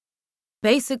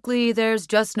Basically, there's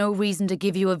just no reason to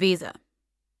give you a visa.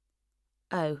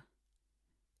 Oh.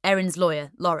 Erin's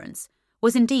lawyer, Lawrence,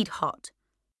 was indeed hot.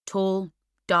 Tall,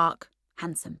 dark,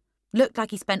 handsome. Looked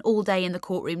like he spent all day in the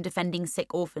courtroom defending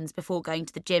sick orphans before going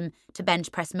to the gym to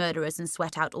bench press murderers and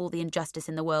sweat out all the injustice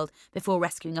in the world before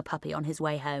rescuing a puppy on his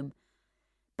way home.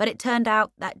 But it turned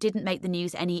out that didn't make the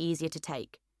news any easier to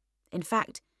take. In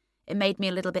fact, it made me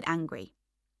a little bit angry.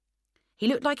 He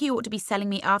looked like he ought to be selling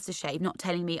me aftershave, not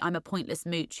telling me I'm a pointless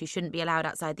mooch who shouldn't be allowed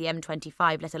outside the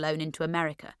M25, let alone into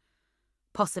America.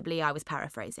 Possibly I was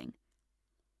paraphrasing.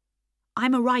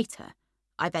 I'm a writer,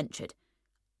 I ventured.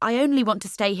 I only want to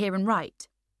stay here and write.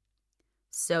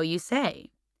 So you say,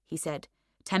 he said,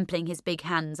 templing his big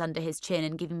hands under his chin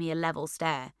and giving me a level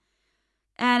stare.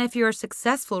 And if you're a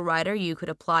successful writer, you could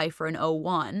apply for an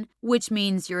O1, which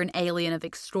means you're an alien of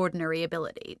extraordinary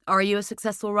ability. Are you a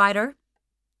successful writer?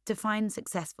 Define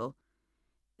successful.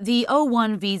 The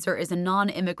O1 visa is a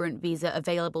non-immigrant visa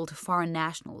available to foreign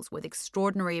nationals with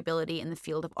extraordinary ability in the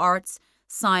field of arts,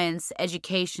 science,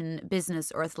 education,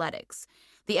 business, or athletics.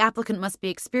 The applicant must be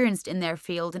experienced in their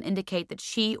field and indicate that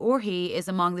she or he is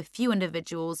among the few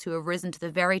individuals who have risen to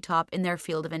the very top in their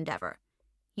field of endeavour.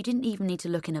 You didn't even need to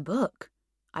look in a book,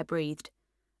 I breathed.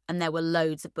 And there were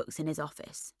loads of books in his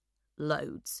office.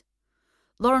 Loads.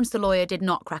 Lawrence the lawyer did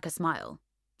not crack a smile.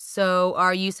 So,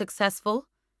 are you successful?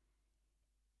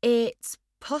 It's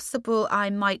possible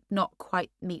I might not quite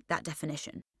meet that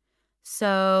definition.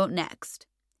 So, next.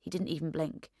 He didn't even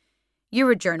blink.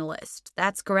 You're a journalist,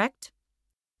 that's correct?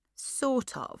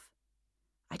 Sort of.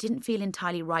 I didn't feel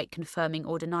entirely right confirming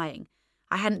or denying.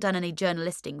 I hadn't done any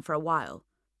journalisting for a while.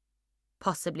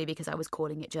 Possibly because I was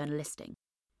calling it journalisting.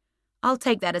 I'll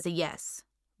take that as a yes,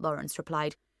 Lawrence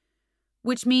replied.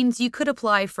 Which means you could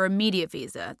apply for a media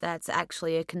visa. That's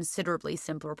actually a considerably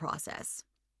simpler process.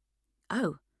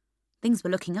 Oh, things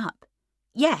were looking up.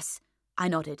 Yes, I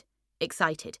nodded,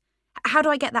 excited. How do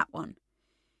I get that one?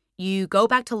 You go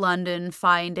back to London,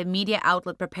 find a media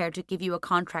outlet prepared to give you a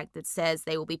contract that says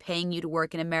they will be paying you to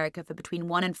work in America for between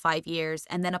 1 and 5 years,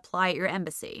 and then apply at your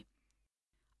embassy.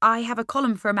 I have a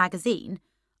column for a magazine,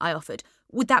 I offered.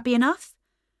 Would that be enough?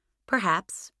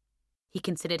 Perhaps, he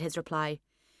considered his reply.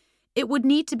 It would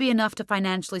need to be enough to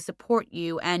financially support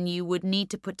you, and you would need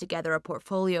to put together a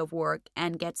portfolio of work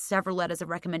and get several letters of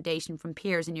recommendation from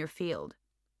peers in your field.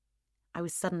 I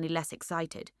was suddenly less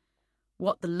excited.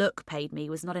 What the Look paid me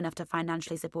was not enough to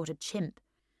financially support a chimp.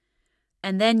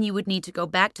 And then you would need to go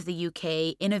back to the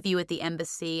UK, interview at the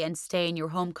embassy, and stay in your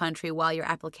home country while your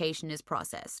application is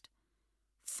processed.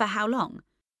 For how long?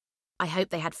 I hope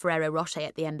they had Ferrero Rocher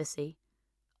at the embassy.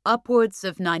 Upwards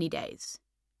of 90 days.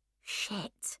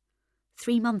 Shit.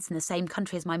 3 months in the same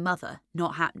country as my mother,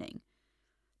 not happening.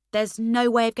 There's no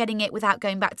way of getting it without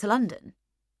going back to London?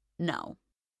 No.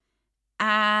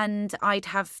 And I'd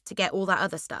have to get all that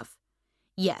other stuff.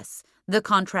 Yes, the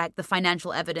contract, the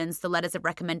financial evidence, the letters of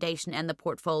recommendation, and the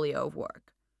portfolio of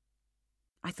work.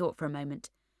 I thought for a moment.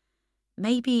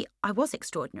 Maybe I was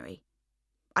extraordinary.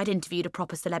 I'd interviewed a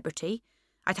proper celebrity.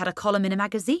 I'd had a column in a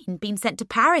magazine, been sent to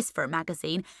Paris for a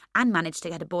magazine, and managed to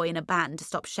get a boy in a band to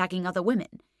stop shagging other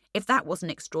women. If that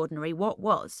wasn't extraordinary, what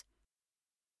was?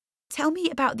 Tell me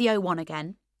about the O1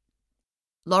 again.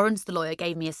 Lawrence the lawyer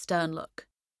gave me a stern look.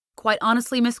 Quite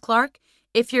honestly, Miss Clark,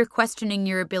 if you're questioning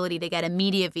your ability to get a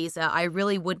media visa, I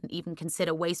really wouldn't even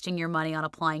consider wasting your money on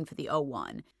applying for the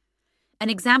O1. An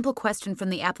example question from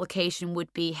the application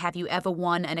would be, have you ever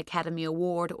won an Academy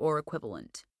Award or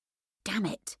equivalent? Damn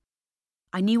it.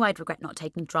 I knew I'd regret not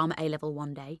taking drama A-level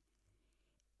one day.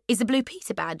 Is a Blue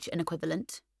Peter badge an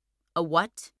equivalent? A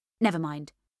what? Never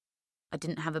mind. I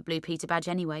didn't have a Blue Peter badge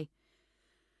anyway.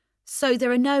 So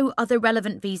there are no other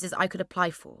relevant visas I could apply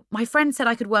for. My friend said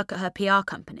I could work at her PR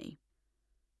company.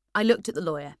 I looked at the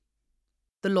lawyer.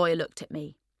 The lawyer looked at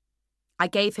me. I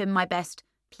gave him my best,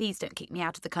 please don't kick me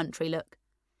out of the country look.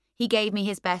 He gave me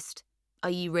his best, are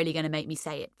you really going to make me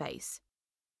say it face?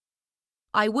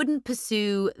 I wouldn't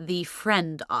pursue the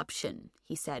friend option,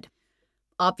 he said.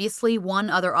 Obviously, one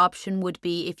other option would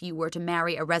be if you were to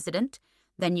marry a resident,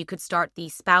 then you could start the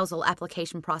spousal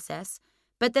application process,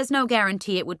 but there's no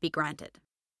guarantee it would be granted.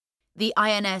 The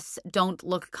INS don't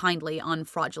look kindly on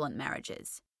fraudulent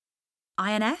marriages.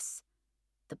 INS?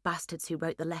 The bastards who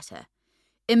wrote the letter.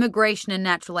 Immigration and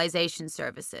Naturalization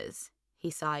Services, he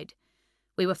sighed.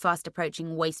 We were fast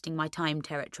approaching wasting my time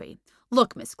territory.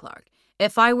 Look, Miss Clark,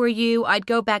 if I were you, I'd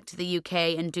go back to the UK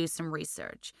and do some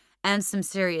research. And some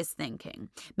serious thinking.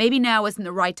 Maybe now isn't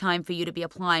the right time for you to be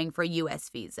applying for a US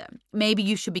visa. Maybe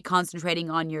you should be concentrating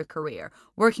on your career,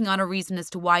 working on a reason as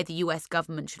to why the US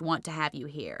government should want to have you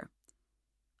here.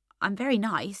 I'm very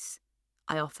nice,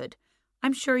 I offered.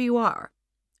 I'm sure you are.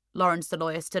 Lawrence the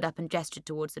lawyer stood up and gestured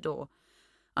towards the door.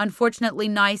 Unfortunately,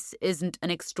 nice isn't an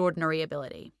extraordinary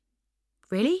ability.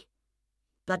 Really?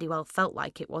 Bloody well felt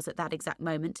like it was at that exact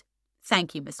moment.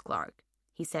 Thank you, Miss Clark,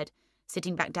 he said,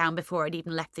 sitting back down before I'd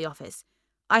even left the office.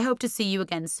 I hope to see you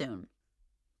again soon.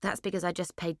 That's because I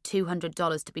just paid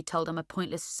 $200 to be told I'm a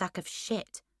pointless sack of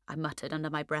shit, I muttered under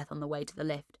my breath on the way to the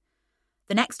lift.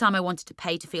 The next time I wanted to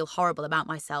pay to feel horrible about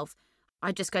myself,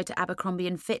 I'd just go to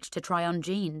Abercrombie & Fitch to try on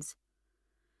jeans.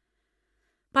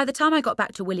 By the time I got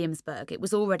back to Williamsburg, it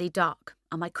was already dark,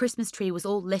 and my Christmas tree was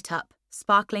all lit up,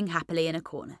 sparkling happily in a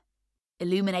corner,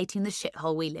 illuminating the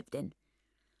shithole we lived in.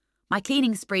 My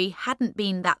cleaning spree hadn't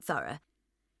been that thorough,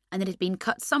 and it had been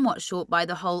cut somewhat short by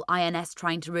the whole INS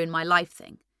trying to ruin my life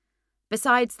thing.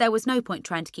 Besides, there was no point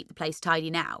trying to keep the place tidy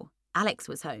now. Alex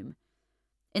was home.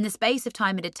 In the space of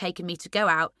time it had taken me to go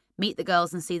out, meet the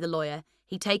girls and see the lawyer,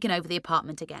 he'd taken over the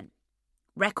apartment again.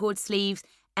 Record sleeves,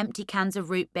 empty cans of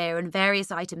root beer and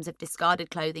various items of discarded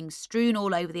clothing strewn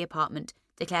all over the apartment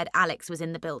declared Alex was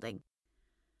in the building.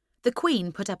 The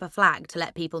Queen put up a flag to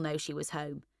let people know she was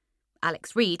home.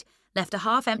 Alex Reed left a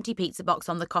half-empty pizza box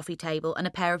on the coffee table and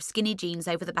a pair of skinny jeans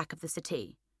over the back of the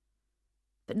settee.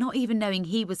 But not even knowing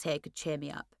he was here could cheer me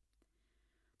up.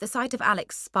 The sight of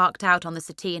Alex sparked out on the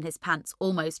settee in his pants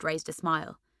almost raised a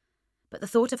smile. But the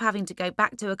thought of having to go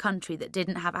back to a country that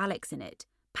didn't have Alex in it,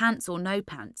 pants or no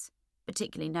pants,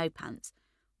 particularly no pants,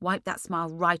 wiped that smile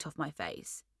right off my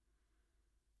face.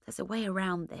 There's a way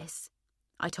around this,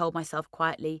 I told myself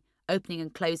quietly, opening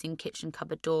and closing kitchen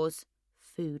cupboard doors.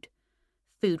 Food.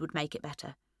 Food would make it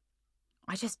better.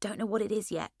 I just don't know what it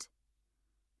is yet.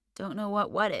 Don't know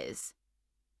what is?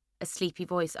 A sleepy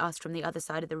voice asked from the other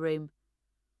side of the room.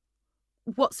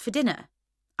 What's for dinner?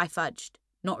 I fudged,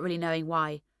 not really knowing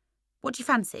why. What do you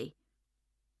fancy?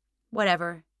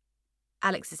 Whatever.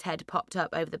 Alex's head popped up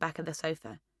over the back of the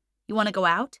sofa. You want to go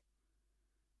out?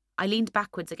 I leaned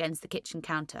backwards against the kitchen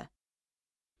counter.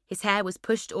 His hair was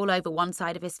pushed all over one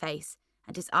side of his face,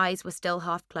 and his eyes were still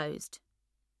half closed.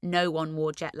 No one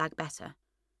wore jet lag better.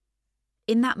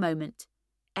 In that moment,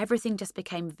 everything just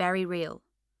became very real.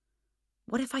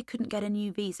 What if I couldn't get a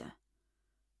new visa?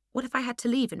 What if I had to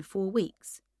leave in 4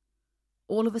 weeks?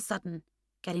 All of a sudden,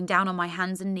 getting down on my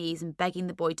hands and knees and begging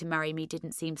the boy to marry me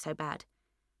didn't seem so bad.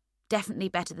 Definitely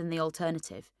better than the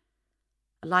alternative.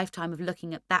 A lifetime of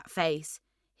looking at that face,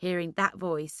 hearing that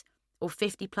voice, or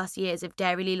 50-plus years of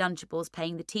Dairyly Lunchables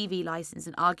paying the TV licence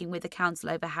and arguing with the council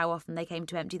over how often they came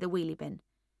to empty the wheelie bin.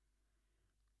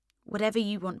 Whatever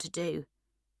you want to do,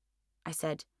 I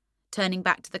said, turning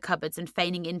back to the cupboards and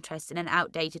feigning interest in an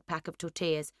outdated pack of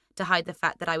tortillas to hide the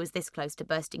fact that I was this close to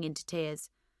bursting into tears.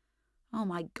 Oh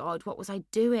my God, what was I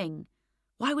doing?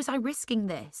 Why was I risking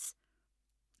this?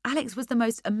 Alex was the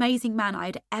most amazing man I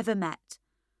had ever met.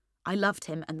 I loved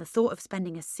him, and the thought of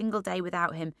spending a single day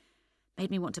without him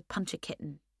made me want to punch a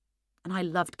kitten. And I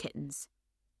loved kittens.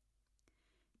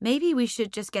 Maybe we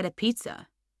should just get a pizza,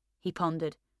 he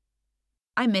pondered.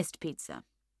 I missed pizza.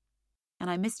 And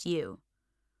I missed you.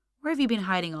 Where have you been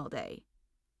hiding all day?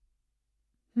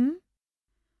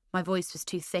 My voice was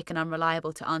too thick and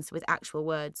unreliable to answer with actual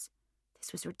words.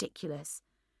 This was ridiculous.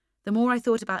 The more I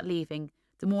thought about leaving,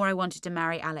 the more I wanted to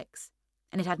marry Alex.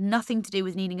 And it had nothing to do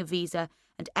with needing a visa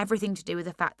and everything to do with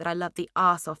the fact that I loved the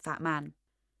arse off that man.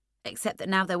 Except that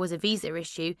now there was a visa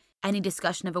issue, any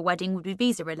discussion of a wedding would be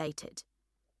visa-related.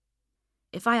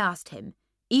 If I asked him,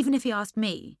 even if he asked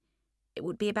me, it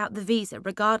would be about the visa,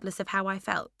 regardless of how I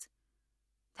felt.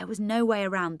 There was no way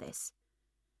around this.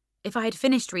 If I had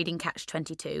finished reading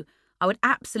Catch-22, I would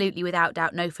absolutely without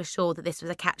doubt know for sure that this was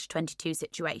a Catch-22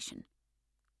 situation.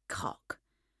 Cock.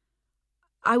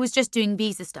 I was just doing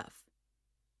visa stuff.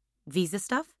 Visa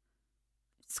stuff?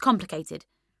 It's complicated,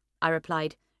 I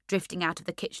replied, drifting out of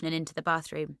the kitchen and into the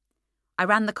bathroom. I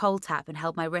ran the cold tap and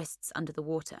held my wrists under the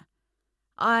water.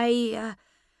 My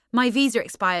visa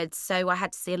expired, so I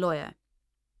had to see a lawyer.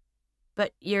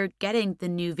 But you're getting the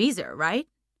new visa, right?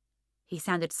 He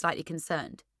sounded slightly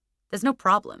concerned. There's no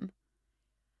problem.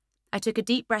 I took a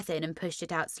deep breath in and pushed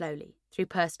it out slowly, through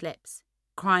pursed lips.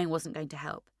 Crying wasn't going to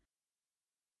help.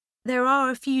 There are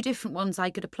a few different ones I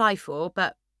could apply for,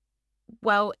 but,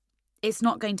 well, it's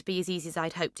not going to be as easy as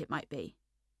I'd hoped it might be.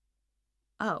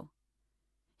 Oh.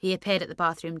 He appeared at the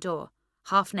bathroom door,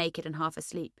 half naked and half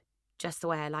asleep, just the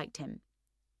way I liked him.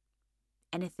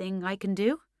 Anything I can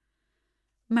do?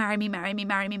 Marry me, marry me,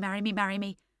 marry me, marry me, marry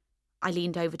me. I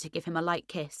leaned over to give him a light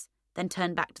kiss, then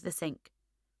turned back to the sink.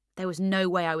 There was no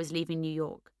way I was leaving New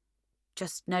York.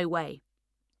 Just no way.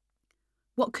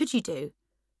 What could you do?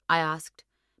 I asked.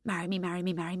 Marry me, marry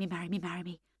me, marry me, marry me, marry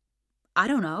me. I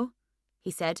don't know,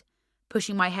 he said,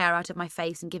 pushing my hair out of my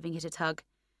face and giving it a tug.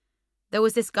 There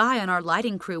was this guy on our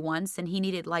lighting crew once, and he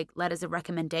needed, letters of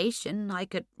recommendation. I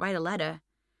could write a letter.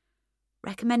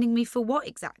 Recommending me for what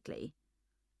exactly?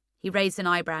 He raised an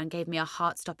eyebrow and gave me a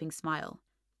heart-stopping smile.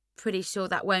 Pretty sure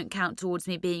that won't count towards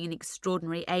me being an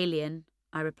extraordinary alien,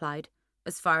 I replied,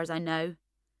 as far as I know.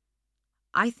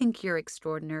 I think you're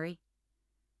extraordinary.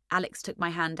 Alex took my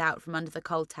hand out from under the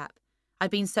coal tap.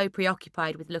 I'd been so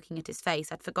preoccupied with looking at his face,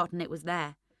 I'd forgotten it was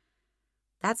there.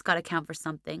 That's got to count for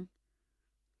something.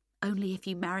 Only if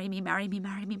you marry me, marry me,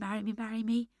 marry me, marry me, marry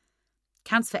me.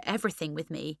 Counts for everything with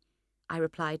me, I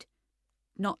replied.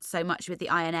 Not so much with the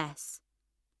INS.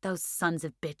 Those sons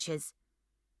of bitches.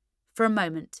 For a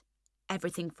moment,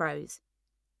 everything froze.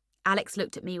 Alex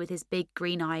looked at me with his big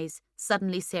green eyes,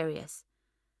 suddenly serious.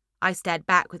 I stared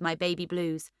back with my baby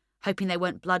blues, hoping they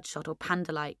weren't bloodshot or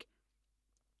panda-like.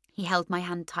 He held my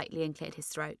hand tightly and cleared his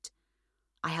throat.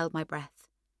 I held my breath.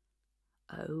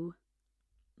 Oh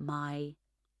my